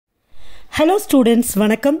Hello students,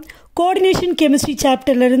 வணக்கம். Coordination Chemistry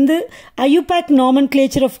chapter இருந்து IUPAC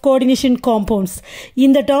nomenclature of coordination compounds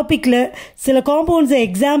இந்த டாபிக்ல சில compounds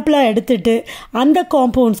எக்ஸாம்பிளா எடுத்துட்டு அந்த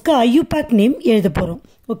compoundsக்கு IUPAC நேம் எழுத போறோம்.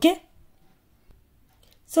 Okay?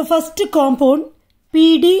 So first compound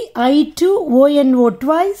PDI2ONO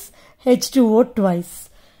twice H2O twice.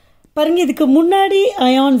 பாருங்க இதுக்கு முன்னாடி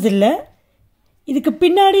ions இல்ல, இதுக்கு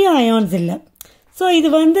பின்னாடி ions இல்ல. So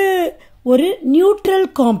இது வந்து ஒரு நியூட்ரல்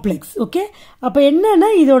காம்ப்ளெக்ஸ். ஓகே, அப்போ என்னன்னா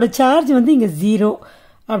இதோட சார்ஜ் வந்து இங்கே 0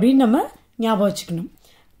 அப்படின்னு நம்ம ஞாபகம் வச்சுக்கணும்.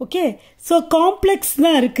 ஓகே, ஸோ காம்ப்ளெக்ஸ்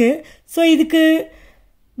தான் இருக்குது. ஸோ இதுக்கு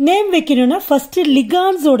நேம் வைக்கணும்னா ஃபஸ்ட்டு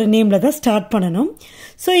லிகான்ஸோட நேமில் தான் ஸ்டார்ட் பண்ணணும்.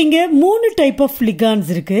 ஸோ இங்கே 3 டைப் ஆஃப்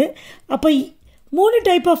லிகான்ஸ் இருக்குது. அப்போ 3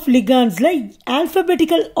 டைப் ஆஃப் லிகான்ஸில்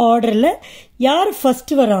ஆல்ஃபபெட்டிக்கல் ஆர்டரில் யார்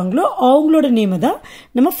ஃபஸ்ட்டு வராங்களோ அவங்களோட நேமை தான்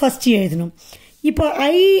நம்ம ஃபஸ்ட்டு எழுதணும். இப்போ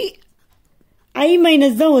I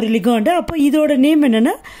மைனஸ் தான் ஒரு லிகாண்டு. அப்போ இதோட நேம்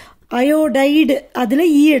என்னன்னா அயோடைடு, அதில்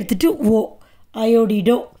இ எடுத்துட்டு ஓ,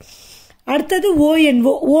 அயோடிடோ. அடுத்தது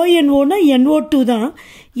ஓஎன்ஓ. ஓஎன்ஓனா NO2 தான்.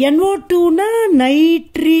 NO2னா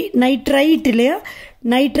நைட்ரைட் இல்லையா,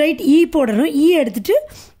 நைட்ரைட் இ போடணும், இ எடுத்துட்டு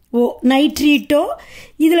ஓ, நைட்ரீட்டோ.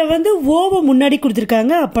 இதில் வந்து ஓவை முன்னாடி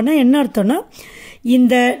கொடுத்துருக்காங்க. அப்போனா என்ன அர்த்தம்னா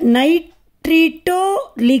இந்த நைட்ரீட்டோ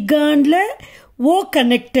லிகாண்டில் O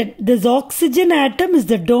connected. This oxygen atom is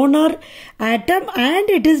the donor atom and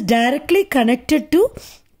it is directly connected to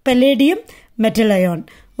palladium metal ion.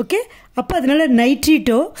 Okay, அப்போ அதனால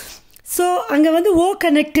நைட்ரீட்டோ. ஸோ அங்கே வந்து O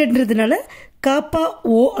connectedன்றதுனால காப்பா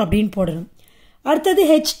O அப்படின்னு போடணும். அடுத்தது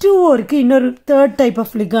H2O இருக்குது, இன்னொரு தேர்ட் டைப்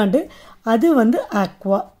ஆஃப் லிகாண்டு, அது வந்து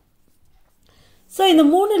ஆக்வா. ஸோ இந்த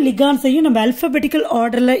 3 லிகான்ஸையும் நம்ம அல்ஃபபெட்டிக்கல்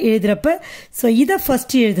ஆர்டரில் எழுதுகிறப்ப ஸோ இதை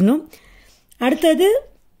ஃபஸ்ட்டு எழுதணும். அடுத்தது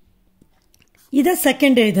இதை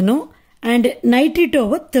செகண்ட் எழுதணும் அண்ட்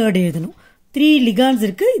நைட்ரிட்டோவை தேர்ட் எழுதணும். 3 லிகான்ஸ்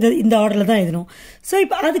இருக்குது, இதை இந்த ஆர்டரில் தான் எழுதணும். ஸோ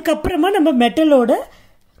இப்போ அதுக்கப்புறமா நம்ம மெட்டலோட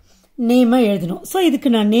நேமை எழுதணும். ஸோ இதுக்கு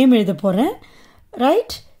நான் நேம் எழுத போகிறேன்.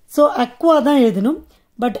 ரைட், ஸோ அக்வா தான் எழுதணும்.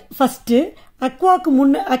 பட் ஃபஸ்ட்டு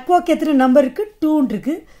அக்வாக்கு எத்தனை நம்பர் இருக்குது, 2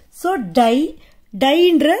 இருக்குது. ஸோ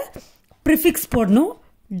டைன்ற ப்ரிஃபிக்ஸ் போடணும்.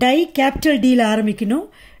 டை கேபிட்டல் டியில் ஆரம்பிக்கணும்.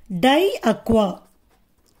 Tie Aqua.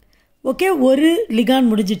 ஓகே, ஒரு லிகான்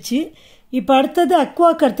முடிஞ்சிடுச்சு. இப்போ அடுத்தது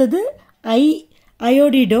அக்வாக்கு அடுத்தது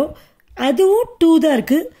அயோடிடோ, அதுவும் 2 தான்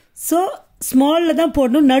இருக்குது. ஸோ ஸ்மாலில் தான்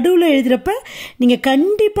போடணும். நடுவில் எழுதுகிறப்ப நீங்கள்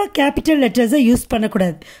கண்டிப்பாக கேபிட்டல் லெட்டர்ஸை யூஸ்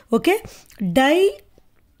பண்ணக்கூடாது. Okay, tie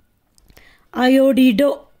அயோடிடோ.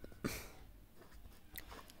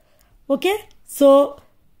 ஓகே, ஸோ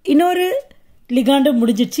இன்னொரு லிகாண்டு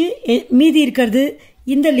முடிஞ்சிச்சு. மீதி இருக்கிறது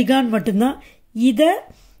இந்த லிகாண்ட் மட்டும்தான்.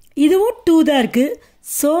 இதுவும் 2 தான் இருக்குது.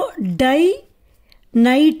 ஸோ டை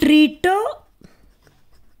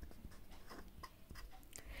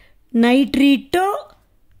நைட்ரீட்டோ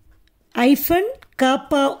ஐஃபன்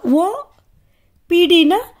காப்பா ஓ,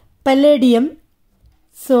 பிடினா பல்லேடியம்.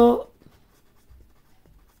 ஸோ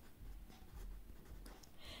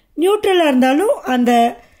நியூட்ரலாக இருந்தாலும் அந்த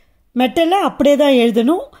மெட்டலை அப்படியே தான்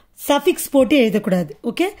எழுதணும், சஃபிக்ஸ் போட்டு எழுதக்கூடாது.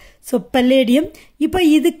 Okay, so palladium. இப்போ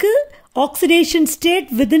இதுக்கு ஆக்சிடேஷன் ஸ்டேட்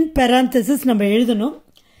வித்தின் பெராந்தசிஸ் நம்ம எழுதணும்.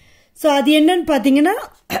 ஸோ அது என்னன்னு பார்த்தீங்கன்னா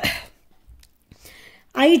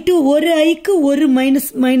I2 ஒரு ஐக்கு ஒரு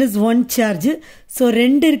 -1 சார்ஜ். ஸோ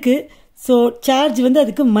 2 இருக்குது. ஸோ சார்ஜ் வந்து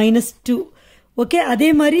அதுக்கு -2. ஓகே, அதே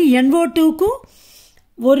மாதிரி NO2க்கும்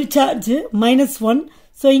ஒரு சார்ஜ் -1.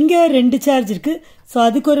 ஸோ இங்கே 2 சார்ஜ் இருக்குது. ஸோ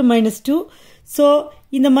அதுக்கு ஒரு -2. ஸோ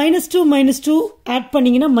இந்த -2 ஆட்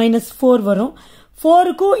பண்ணிங்கன்னா -4 வரும்.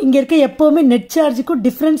 4க்கும் இங்கே இருக்க எப்போவுமே நெட் சார்ஜுக்கும்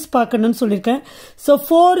டிஃப்ரென்ஸ் பார்க்கணும்னு சொல்லியிருக்கேன். ஸோ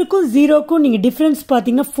 4க்கும் 0க்கும் நீங்கள் டிஃப்ரென்ஸ்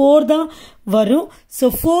பார்த்தீங்கன்னா 4 தான் வரும். So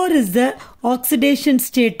 4 is the oxidation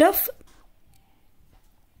state of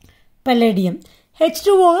palladium.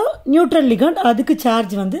 H2O neutral ligand, அதுக்கு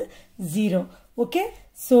சார்ஜ் வந்து 0. ஓகே,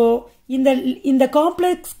 ஸோ இந்த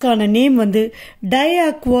காம்ப்ளெக்ஸ்க்கான நேம் வந்து டை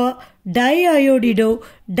அக்வா, டை அயோடிடோ,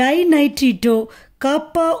 டை நைட்ரிட்டோ,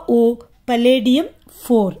 காப்பா ஓ, பல்லேடியம்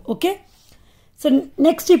 4. ஓகே, ஸோ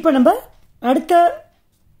நெக்ஸ்ட் இப்போ நம்ம அடுத்த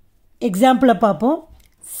எக்ஸாம்பிளை பார்ப்போம்.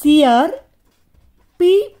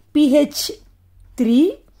 CrPPH3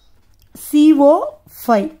 CO5.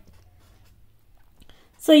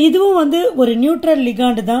 ஸோ இதுவும் வந்து ஒரு நியூட்ரல்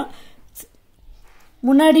லிகாண்டு தான்.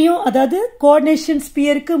 முன்னாடியும், அதாவது கோஆர்டினேஷன்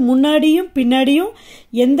ஸ்பியருக்கு முன்னாடியும் பின்னாடியும்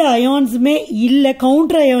எந்த அயான்ஸுமே இல்லை,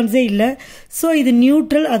 கவுண்டர் அயான்ஸே இல்லை. ஸோ இது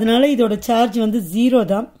நியூட்ரல், அதனால இதோட சார்ஜ் வந்து 0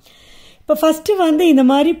 தான். இப்போ ஃபஸ்ட்டு வந்து இந்த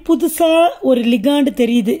மாதிரி புதுசாக ஒரு லிகாண்டு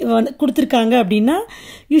தெரியுது வந்து கொடுத்துருக்காங்க அப்படின்னா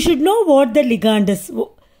you should know what the லிகாண்டஸ்.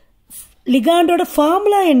 லிகாண்டோட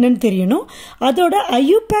formula என்னன்னு தெரியணும், அதோட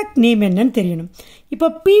IUPAC நேம் என்னன்னு தெரியணும். இப்போ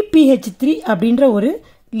PPH3 அப்படின்ற ஒரு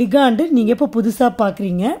லிகாண்டு நீங்கள் இப்போ புதுசாக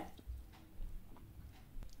பார்க்குறீங்க.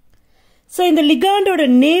 ஸோ இந்த லிகாண்டோட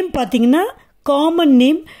நேம் பார்த்தீங்கன்னா common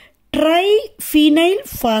name ட்ரைஃபீனைல்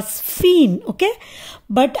ஃபாஸ்பீன். Okay,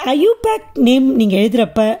 but IUPAC name நீங்கள்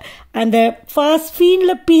எழுதுகிறப்ப அந்த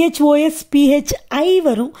ஃபாஸ்பீனில் PHOS PHI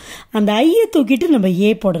வரும். அந்த ஐயை தூக்கிட்டு நம்ம ஏ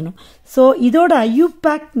போடணும். ஸோ இதோட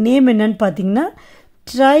IUPAC நேம் என்னன்னு பார்த்தீங்கன்னா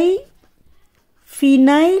ட்ரைஃபீனைல்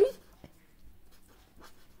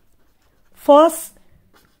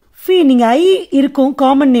ஃபாஸ்பீன். நீங்கள் ஐ இருக்கும்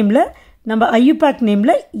காமன் நேமில், நம்ம IUPAC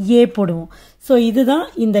நேமில் ஏ போடுவோம். ஸோ இதுதான்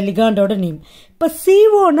இந்த லிகாண்டோட நேம். இப்போ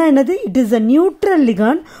CO என்னது? It is a neutral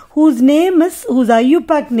ligand whose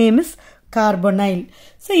IUPAC name is carbonyl.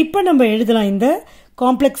 So இப்போ நம்ம எழுதலாம் இந்த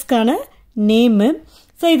காம்ப்ளெக்ஸ்க்கான நேமு.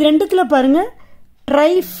 ஸோ இது ரெண்டுத்தில் பாருங்கள்,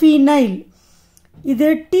 ட்ரைஃபீனைல் இது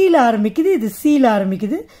Tல ஆரம்பிக்குது, இது Cல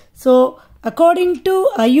ஆரம்பிக்குது. So according to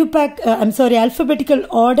IUPAC alphabetical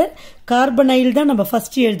order carbonyl தான் நம்ம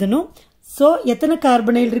ஃபர்ஸ்ட் எழுதணும். ஸோ எத்தனை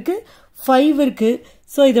கார்பனைல் இருக்கு? 5 இருக்கு.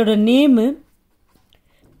 ஸோ இதோட நேமு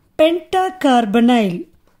பென்டா கார்பனைல்.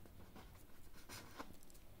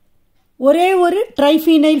 ஒரே ஒரு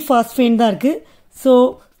ட்ரைஃபீனைல் ஃபாஸ்பேன் தான் இருக்கு. ஸோ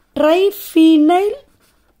ட்ரைஃபீனைல்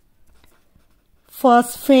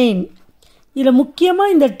ஃபாஸ்பேன். இதில்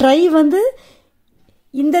முக்கியமாக இந்த ட்ரை வந்து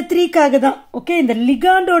இந்த 3க்காக தான். ஓகே, இந்த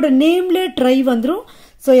லிகாண்டோட நேம்லே ட்ரை வந்துடும்.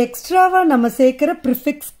 ஸோ எக்ஸ்ட்ராவாக நம்ம சேர்க்குற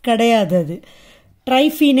ப்ரிஃபிக்ஸ் கிடையாது. அது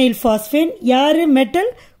ட்ரைஃபீனைல் ஃபாஸ்பேன். யார்?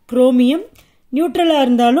 Metal chromium. நியூட்ரலாக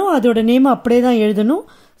இருந்தாலும் அதோட நேம் அப்படியே தான் எழுதணும்.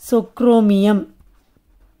 So chromium.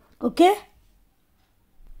 ஓகே,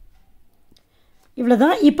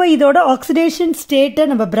 இவ்வளோதான். இப்போ இதோட ஆக்சிடேஷன் ஸ்டேட்டை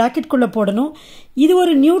நம்ம ப்ராக்கெட்குள்ளே போடணும். இது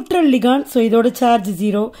ஒரு நியூட்ரல் லிகாண்ட். ஸோ இதோட சார்ஜ்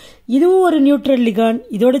 0. இதுவும் ஒரு நியூட்ரல் லிகாண்ட்.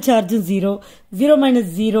 இதோட சார்ஜும் 0. 0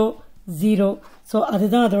 - 0 0. ஸோ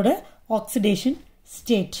அதுதான் அதோட oxidation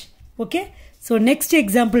state. Okay, so next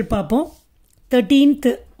example பார்ப்போம். 13th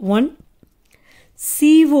one,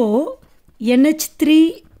 CO NH3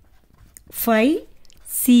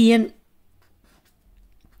 5CN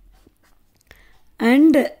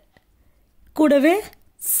and கூடவே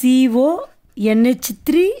CO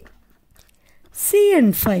NH3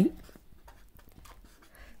 CN5.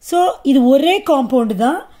 ஸோ இது ஒரே காம்பவுண்டு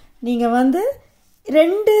தான். நீங்கள் வந்து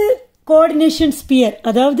 2 கோஆர்டினேஷன் ஸ்பியர்,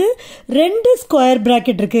 அதாவது 2 ஸ்கொயர்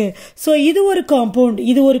பிராக்கெட் இருக்கு. ஸோ இது ஒரு காம்பவுண்ட்,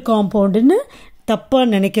 இது ஒரு காம்பவுண்டுன்னு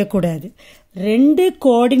தப்பாக நினைக்கக்கூடாது. 2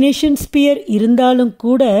 கோஆர்டினேஷன் ஸ்பியர் இருந்தாலும்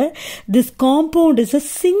கூட this compound is a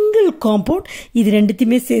single compound. இது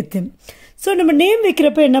ரெண்டுத்தையுமே சேர்த்து. ஸோ நம்ம நேம்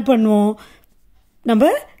வைக்கிறப்ப என்ன பண்ணுவோம்?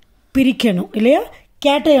 நம்ம பிரிக்கணும் இல்லையா?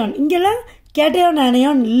 கேட்டயான், இங்கெல்லாம் கேட்டயான்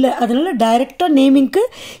ஆனையான் இல்லை. அதனால டைரெக்டாக நேமிங்க்கு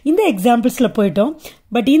இந்த எக்ஸாம்பிள்ஸில் போயிட்டோம்.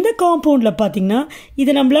 பட் இந்த காம்பவுண்டில் பார்த்தீங்கன்னா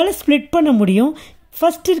இதை நம்மளால் ஸ்ப்ளிட் பண்ண முடியும்.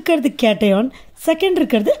 ஃபர்ஸ்ட் இருக்கிறது கேட்டயான், செகண்ட்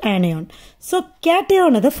இருக்கிறது ஆனையான். ஸோ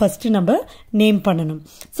கேட்டயானை தான் ஃபர்ஸ்ட் நம்ம நேம் பண்ணணும்.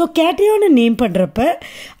 ஸோ கேட்டயானை நேம் பண்ணுறப்ப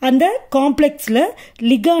அந்த காம்ப்ளெக்ஸில்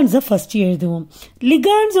லிகான்ஸை ஃபர்ஸ்ட் எழுதுவோம்.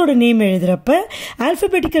 லிகான்ஸோட நேம் எழுதுகிறப்ப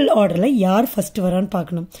ஆல்ஃபபெட்டிக்கல் ஆர்டரில் யார் ஃபர்ஸ்ட் வரான்னு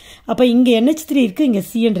பார்க்கணும். அப்போ இங்கே NH3 இருக்குது, இங்கே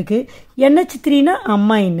CN இருக்குது. NH3னா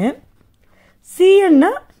அமைனு,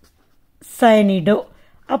 CNனா சயனிடோ.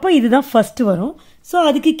 அப்போ இதுதான் ஃபர்ஸ்ட் வரும். ஸோ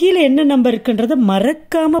அதுக்கு கீழே என்ன நம்பர் இருக்குன்றதை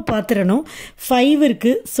மறக்காமல் பார்த்துடணும். 5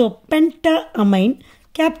 இருக்குது. ஸோ பென்டா அமைன்,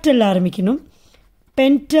 கேபிட்டல் ஆரம்பிக்கணும்.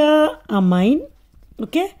 பென்டா அமைன்.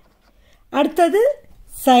 ஓகே, அடுத்தது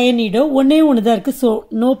சயனிடோ. ஒன்றே ஒன்று தான் இருக்குது. So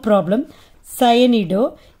no problem. சயனிடோ.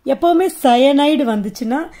 எப்போவுமே சயனைடு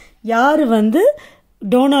வந்துச்சுன்னா யார் வந்து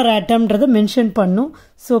டோனர் ஆட்டம்ன்றதை மென்ஷன் பண்ணும்.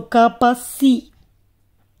 ஸோ காப்பா C.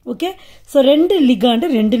 ஓகே, ஸோ 2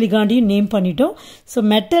 லிகாண்டையும் நேம் பண்ணிட்டோம். ஸோ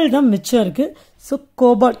மெட்டல் தான் மிச்சம் இருக்குது. So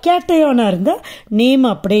cobalt. கேட்டயானாக இருந்தால் நேம்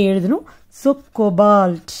அப்படியே எழுதணும். So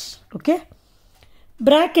cobalt. ஓகே,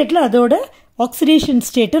 பிராக்கெட்டில் அதோட ஆக்சிடேஷன்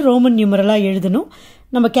ஸ்டேட்டை ரோமன் நியூமரலாக எழுதணும்.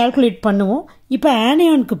 நம்ம கால்குலேட் பண்ணுவோம். இப்போ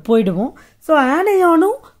ஆனையானுக்கு போயிடுவோம். ஸோ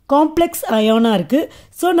ஆனையானும் காம்ப்ளெக்ஸ் அயானாக இருக்குது.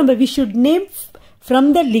 ஸோ நம்ம we should name from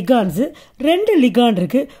the லிகான்ஸு. 2 ligand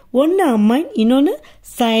இருக்குது. ஒன்று அம்மைன், இன்னொன்று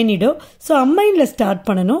சயனிடோ. ஸோ அம்மைனில் ஸ்டார்ட்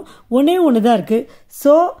பண்ணணும். ஒன்றே ஒன்று தான் இருக்குது.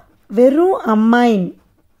 ஸோ வெறும் அம்மைன்.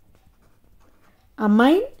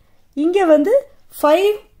 இங்கே வந்து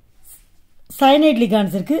 5 சயனைட்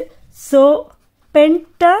லிகான்ஸ் இருக்குது. So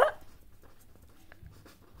பென்டா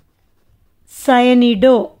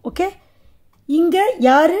cyanido. ஓகே, இங்கே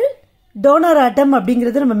யார் டோனர் ஆட்டம்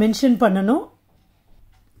அப்படிங்கிறத நம்ம மென்ஷன் பண்ணணும்.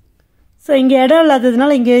 ஸோ இங்கே இடம்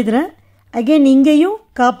இல்லாததுனால இங்கே எழுதுகிறேன். அகெயின் இங்கேயும்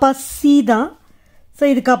காப்பா C தான். ஸோ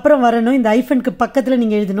இதுக்கப்புறம் வரணும். இந்த ஐஃபனுக்கு பக்கத்தில்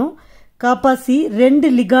நீங்கள் எழுதணும். காப்பா C.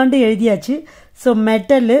 2 லிகாண்டு எழுதியாச்சு. So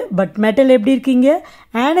metal. பட் மெட்டல் எப்படி இருக்கீங்க?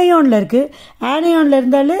 ஆனையானில் இருக்குது. ஆனையானில்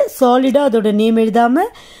இருந்தாலே சாலிடாக அதோட நேம்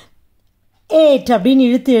எழுதாமல் 8 அப்படின்னு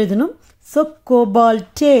இழுத்து எழுதணும். ஸோ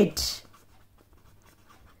கோபால்டேட்.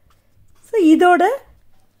 ஸோ இதோட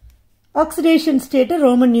ஆக்சிடேஷன் ஸ்டேட்டை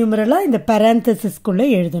ரோமன் நியூமரலாக இந்த parenthesisக்குள்ளே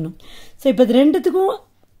எழுதணும். ஸோ இப்போ இது ரெண்டுத்துக்கும்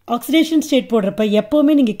ஆக்சிடேஷன் ஸ்டேட் போடுறப்ப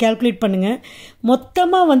எப்போவுமே நீங்கள் கேல்குலேட் பண்ணுங்கள்.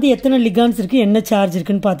 மொத்தமாக வந்து எத்தனை லிகான்ஸ் இருக்குது, என்ன சார்ஜ்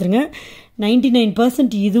இருக்குன்னு பார்த்துருங்க.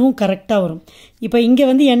 99% இதுவும் கரெக்டாக வரும். இப்போ இங்கே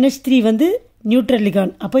வந்து NH3 வந்து நியூட்ரல்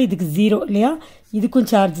லிகான், அப்போ இதுக்கு 0 இல்லையா, இதுக்கும்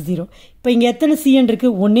சார்ஜ் 0. இப்போ இங்கே எத்தனை CN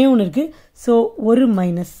இருக்குது, ஒன்றே ஒன்று இருக்குது, ஸோ ஒரு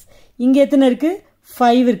மைனஸ். இங்கே எத்தனை இருக்குது,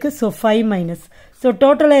 5 இருக்குது, ஸோ 5 மைனஸ். ஸோ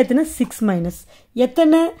டோட்டலாக எத்தனை, 6 மைனஸ்.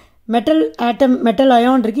 எத்தனை மெட்டல் ஆட்டம், மெட்டல்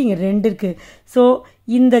அயான் இருக்குது, இங்கே 2 இருக்குது. ஸோ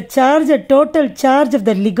இந்த சார்ஜை, total charge of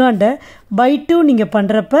the லிகாண்டை by 2 நீங்கள்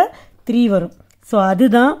பண்ணுறப்ப 3 வரும். ஸோ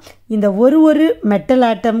அதுதான் இந்த ஒரு metal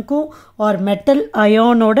ஆட்டம்க்கும் R metal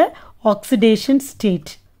அயானோட oxidation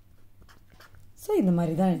state. So இந்த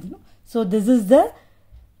மாதிரி தான் எழுதணும். So this is the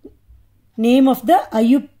name of the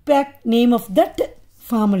IUPAC name of that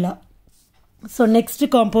formula. So next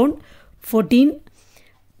compound 14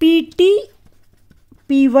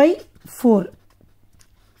 PTPY4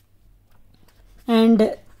 and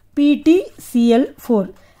PTCl4.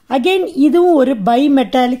 Again இதுவும் ஒரு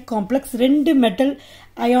பைமெட்டாலிக் காம்ப்ளெக்ஸ், 2 மெட்டல்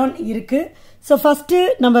அயான் இருக்கு. ஸோ ஃபர்ஸ்ட்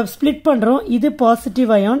நம்ம split பண்றோம். இது பாசிட்டிவ்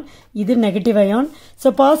அயான், இது negative ion. So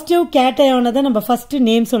positive gate அயானை தான் நம்ம first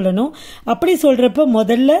name சொல்லணும். அப்படி சொல்றப்ப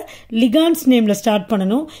முதல்ல லிகான்ஸ் நேம்ல ஸ்டார்ட்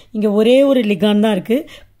பண்ணணும். இங்க ஒரே ஒரு லிகான் தான் இருக்கு.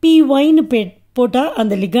 PYன்னு போட்டா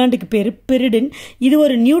அந்த லிகாண்டுக்கு பேரு பிரிடின். இது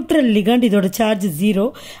ஒரு நியூட்ரல் லிகாண்ட், இதோட சார்ஜ் 0.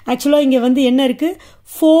 ஆக்சுவலா இங்க வந்து என்ன இருக்கு,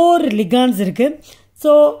 4 லிகான்ஸ் இருக்கு.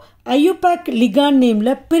 ஸோ IUPAC லிகான் நேம்ல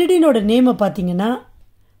பிரிடினோட நேமை பார்த்தீங்கன்னா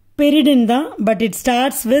பெரிடின் தான், but it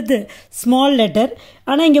starts with small letter.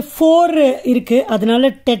 ஆனால் இங்கே 4 இருக்கு, அதனால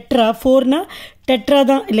டெட்ரா. 4னா டெட்ரா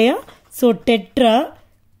தான் இல்லையா, ஸோ டெட்ரா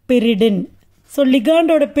பெரிடின். ஸோ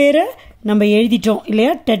லிகாண்டோட பேரை நம்ம எழுதிட்டோம்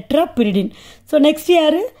இல்லையா, டெட்ரா பெரிடின். ஸோ நெக்ஸ்ட்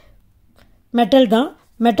யாரு, மெட்டல் தான்.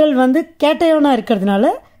 மெட்டல் வந்து கேட்டயோனா இருக்கிறதுனால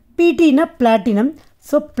பிடினா பிளாட்டினம்,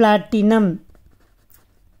 ஸோ பிளாட்டினம்.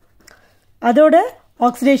 அதோட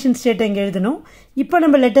ஆக்சிடேஷன் ஸ்டேட் இங்கே எழுதணும். இப்போ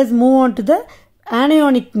நம்ம letters move on to the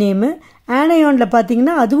ஆனயானிக் name. ஆனயானில்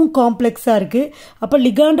பார்த்தீங்கன்னா அதுவும் காம்ப்ளெக்ஸாக இருக்குது. அப்போ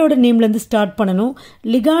லிகாண்டோட நேம்லேருந்து ஸ்டார்ட் பண்ணணும்.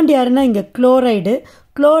 லிகாண்ட் யாருன்னா இங்கே குளோரைடு.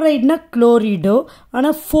 குளோரைடுனா குளோரிடோ,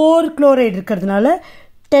 ஆனால் 4 குளோரைடு இருக்கிறதுனால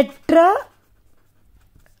டெட்ரா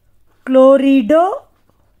குளோரிடோ.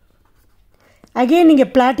 அகெயின் இங்கே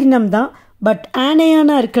பிளாட்டினம் தான், பட்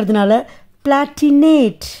ஆனயானா இருக்கிறதுனால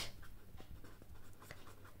பிளாட்டினேட்.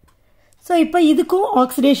 ஸோ இப்போ இதுக்கும்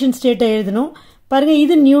ஆக்சிடேஷன் ஸ்டேட்டை எழுதணும். பாருங்க,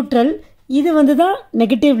 இது நியூட்ரல், இது வந்து தான்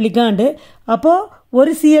நெகட்டிவ் லிகாண்டு. அப்போ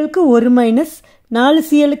ஒரு சிஎலுக்கு 1 மைனஸ், 4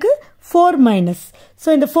 சிஎலுக்கு 4 மைனஸ். ஸோ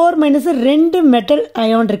இந்த 4 மைனஸ் 2 மெட்டல்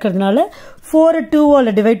அயான் இருக்கிறதுனால 4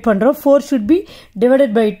 2ஆல் டிவைட் பண்ணுறோம். 4 should be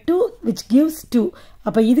divided by 2 which gives 2.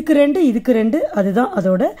 அப்போ இதுக்கு 2, இதுக்கு 2, அதுதான்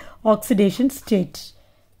அதோட oxidation state.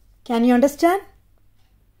 Can you understand?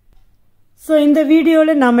 So இந்த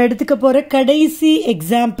வீடியோவில் நாம் எடுத்துக்க போகிற கடைசி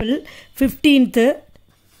எக்ஸாம்பிள் 15th.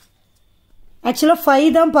 ஆக்சுவலாக 5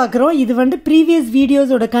 தான் பார்க்குறோம். இது வந்து ப்ரீவியஸ்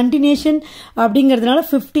வீடியோஸோட கண்டினியூஷன் அப்படிங்கிறதுனால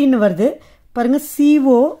 15 வருது. பாருங்கள்,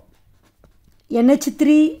 CO NH3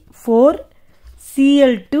 4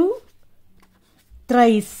 Cl2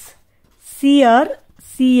 thrice Cr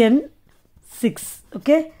CN 6.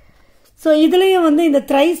 Okay, so இதுலேயும் வந்து இந்த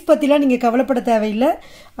த்ரைஸ் பற்றிலாம் நீங்கள் கவலைப்பட தேவையில்லை.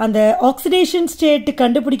 அந்த ஆக்சிடேஷன் ஸ்டேட்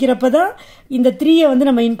கண்டுபிடிக்கிறப்ப தான் இந்த 3ஐ வந்து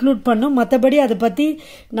நம்ம இன்க்ளூட் பண்ணோம். மற்றபடி அதை பற்றி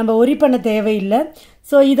நம்ம ஒரி பண்ண தேவையில்லை.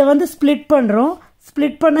 ஸோ இதை வந்து ஸ்ப்ளிட் பண்ணுறோம்.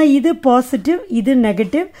 ஸ்ப்ளிட் பண்ணால் இது பாசிட்டிவ், இது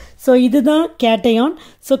நெகட்டிவ். ஸோ இதுதான் கேட்டயான்.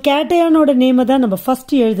 ஸோ கேட்டயானோட நேமை தான் நம்ம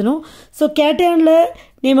ஃபர்ஸ்ட் எழுதணும். ஸோ கேட்டயானில்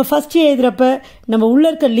நேமை ஃபர்ஸ்ட் எழுதுறப்ப நம்ம உள்ள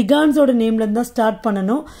இருக்க லிகான்ஸோட நேம்லேருந்து தான் ஸ்டார்ட்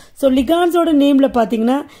பண்ணணும். ஸோ லிகான்ஸோட நேமில்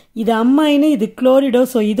பார்த்தீங்கன்னா இது அம்மைனு, இது குளோரிடோ.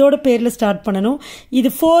 ஸோ இதோட பேரில் ஸ்டார்ட் பண்ணணும். இது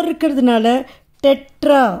 4 இருக்கிறதுனால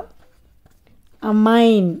டெட்ரா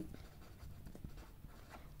அமைன்.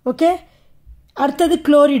 ஓகே, அடுத்தது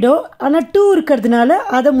குளோரிடோ, ஆனால் 2 இருக்கிறதுனால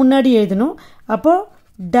அதை முன்னாடி எழுதணும். அப்போ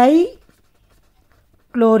டை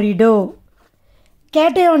குளோரிடோ.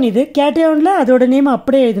 கேட்டயான் இது, கேட்டயானில் அதோட நேம்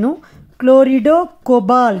அப்படியே எழுதணும், குளோரிடோ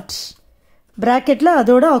கோபால்ட். பிராக்கெட்டில்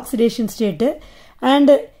அதோட ஆக்சிடேஷன் ஸ்டேட்டு.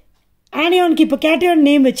 அண்ட் ஆனியானுக்கு இப்போ கேட்டயான்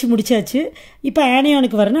நேம் வச்சு முடிச்சாச்சு. இப்போ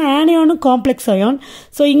ஆனியானுக்கு வரணும். ஆனியானும் காம்ப்ளெக்ஸ் அயான்.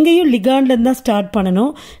 ஸோ இங்கேயும் லிகான்லேருந்து தான் ஸ்டார்ட்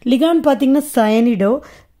பண்ணணும். லிகான் பார்த்தீங்கன்னா சயனிடோ,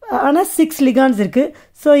 ஆனால் 6 லிகான்ஸ் இருக்குது.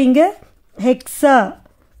 ஸோ இங்கே ஹெக்ஸா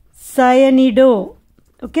சயனிடோ.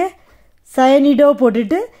 ஓகே, சயனிடோ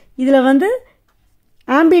போட்டுட்டு இதில் வந்து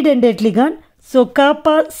ஆம்பிடென்டேட் லிகான். ஸோ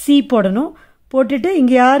காப்பா சி போடணும். போட்டுட்டு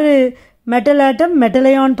இங்கே யார் மெட்டல் ஆட்டம், மெட்டல்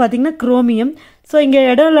அயான் பார்த்தீங்கன்னா குரோமியம். ஸோ இங்கே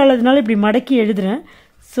இடம் இல்லாததுனால இப்படி மடக்கி எழுதுறேன்.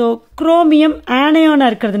 ஸோ குரோமியம் ஆனயானாக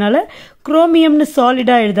இருக்கிறதுனால குரோமியம்னு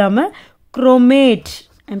சாலிடாக எழுதாமல் குரோமேட்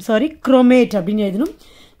அப்படின்னு எழுதணும்.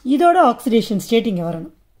 இதோட ஆக்சிடேஷன் ஸ்டேட் இங்கே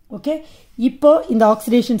வரணும். ஓகே இப்போ இந்த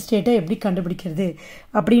ஆக்சிடேஷன் ஸ்டேட்டை எப்படி கண்டுபிடிக்கிறது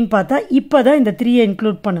அப்படின்னு பார்த்தா இப்போ தான் இந்த 3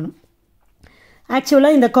 இன்க்ளூட் பண்ணணும்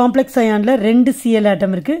ஆக்சுவலாக இந்த காம்ப்ளெக்ஸ் அயானில் 2 Cl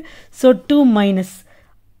ஆட்டம் இருக்குது ஸோ 2 மைனஸ்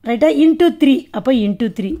ரைட்டா இன்டூ 3 அப்போ இன்டூ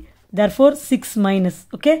 3 therefore 6 மைனஸ்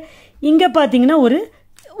ஓகே இங்கே பார்த்தீங்கன்னா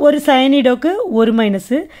ஒரு சயனிடோக்கு ஒரு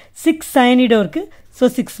மைனஸு 6 சயனிடோ இருக்குது ஸோ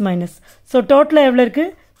 6 மைனஸ் ஸோ டோட்டலாக எவ்வளோ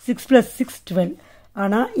இருக்குது 6 + 6 12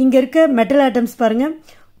 ஆனால் இங்கே இருக்க மெட்டல் ஆட்டம்ஸ் பாருங்கள்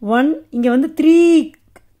 1 இங்கே வந்து 3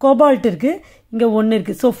 கோபால்ட் இருக்குது இங்கே 1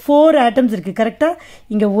 இருக்குது ஸோ 4 ஆட்டம்ஸ் இருக்குது கரெக்டாக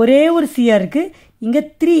இங்கே ஒரே ஒரு Cr இருக்குது இங்கே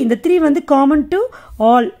 3 இந்த 3 வந்து காமன் டு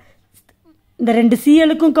ஆல் இந்த 2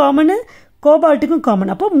 Clக்கும் காமனு கோபால்ட்டுக்கும்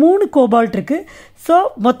காமன் அப்போ 3 கோபால்ட் இருக்குது ஸோ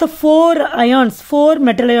மொத்தம் 4 அயான்ஸ் 4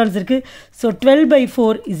 மெட்டல் அயான்ஸ் இருக்குது so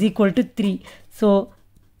 12/4 is equal to 3 so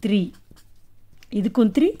 3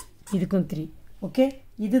 இதுக்கும் 3 இதுக்கும் 3 ஓகே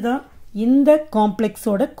இதுதான் இந்த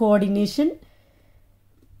காம்ப்ளெக்ஸோட கோஆர்டினேஷன்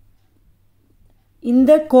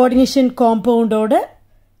இந்த கோஆர்டினேஷன் காம்பவுண்டோட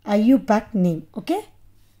IUPAC நேம் ஓகே